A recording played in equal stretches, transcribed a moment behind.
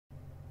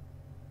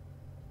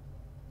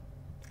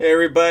Hey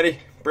everybody,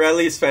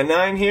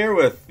 Bradley's9 here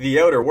with The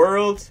Outer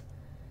Worlds.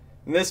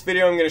 In this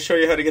video I'm going to show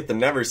you how to get the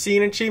Never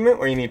Seen achievement,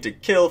 where you need to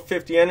kill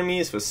 50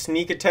 enemies with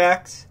sneak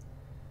attacks.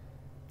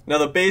 Now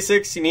the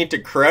basics: you need to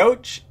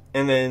crouch,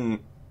 and then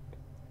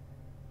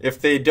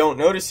if they don't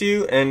notice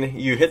you and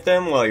you hit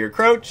them while you're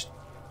crouched,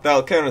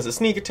 that'll count as a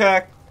sneak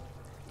attack.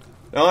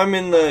 Now I'm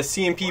in the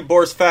CMP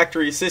Boarst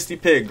Factory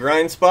Sissy Pig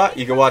grind spot.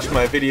 You can watch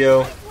my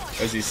video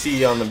as you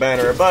see on the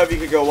banner above. You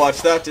can go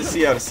watch that to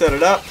see how to set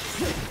it up.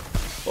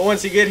 But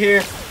once you get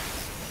here,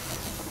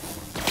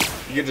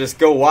 you can just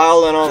go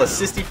wild on all the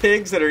sissy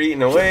pigs that are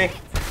eating away.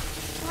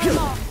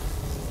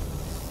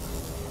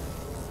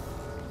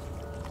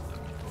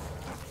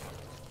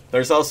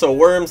 There's also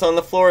worms on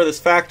the floor of this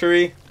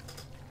factory.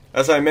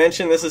 As I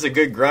mentioned, this is a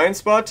good grind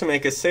spot to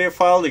make a save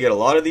file to get a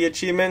lot of the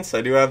achievements.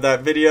 I do have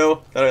that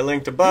video that I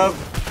linked above.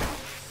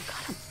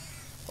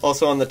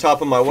 Also on the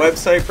top of my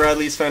website,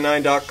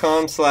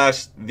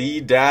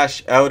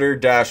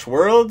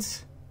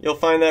 bradleys9.com/the-outer-worlds. You'll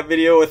find that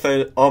video with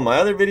all my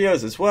other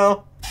videos as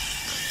well.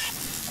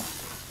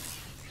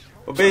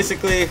 But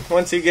basically,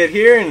 once you get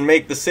here and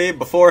make the save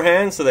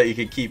beforehand so that you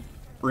can keep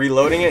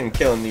reloading it and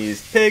killing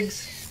these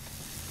pigs.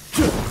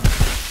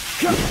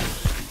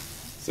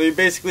 So you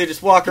basically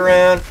just walk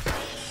around.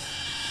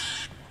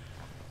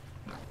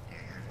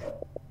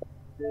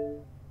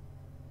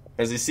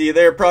 As you see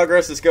there,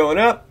 progress is going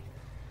up.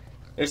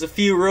 There's a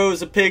few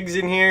rows of pigs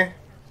in here.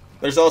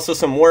 There's also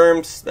some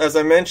worms, as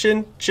I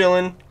mentioned,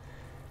 chilling.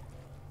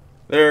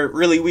 They're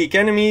really weak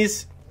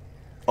enemies.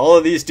 All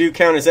of these do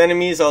count as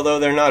enemies, although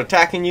they're not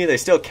attacking you. They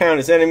still count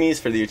as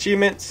enemies for the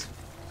achievements.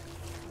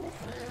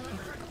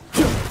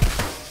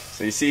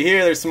 So you see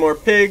here, there's some more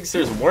pigs.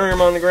 There's a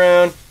worm on the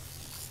ground.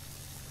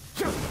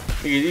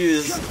 You can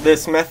use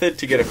this method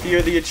to get a few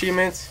of the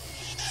achievements.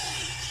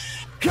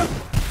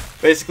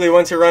 Basically,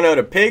 once you run out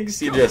of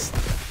pigs, you just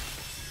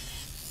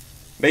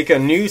make a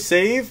new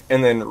save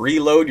and then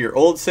reload your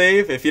old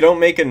save. If you don't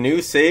make a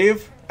new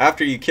save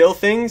after you kill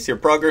things, your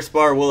progress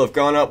bar will have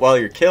gone up while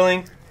you're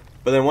killing.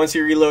 But then once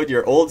you reload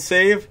your old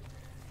save,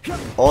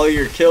 all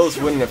your kills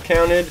wouldn't have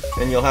counted,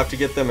 and you'll have to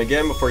get them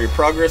again before your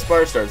progress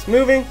bar starts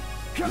moving.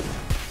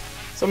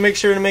 So make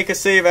sure to make a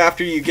save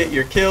after you get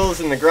your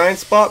kills in the grind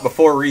spot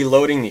before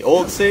reloading the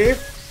old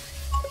save.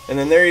 And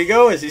then there you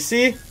go. As you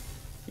see,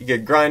 you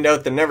could grind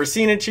out the Never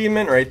Seen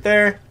achievement right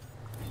there.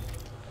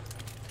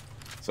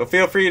 So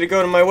feel free to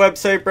go to my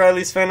website,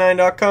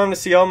 bradleys9.com, to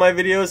see all my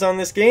videos on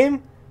this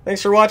game.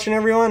 Thanks for watching,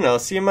 everyone. I'll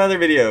see you in my other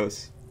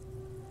videos.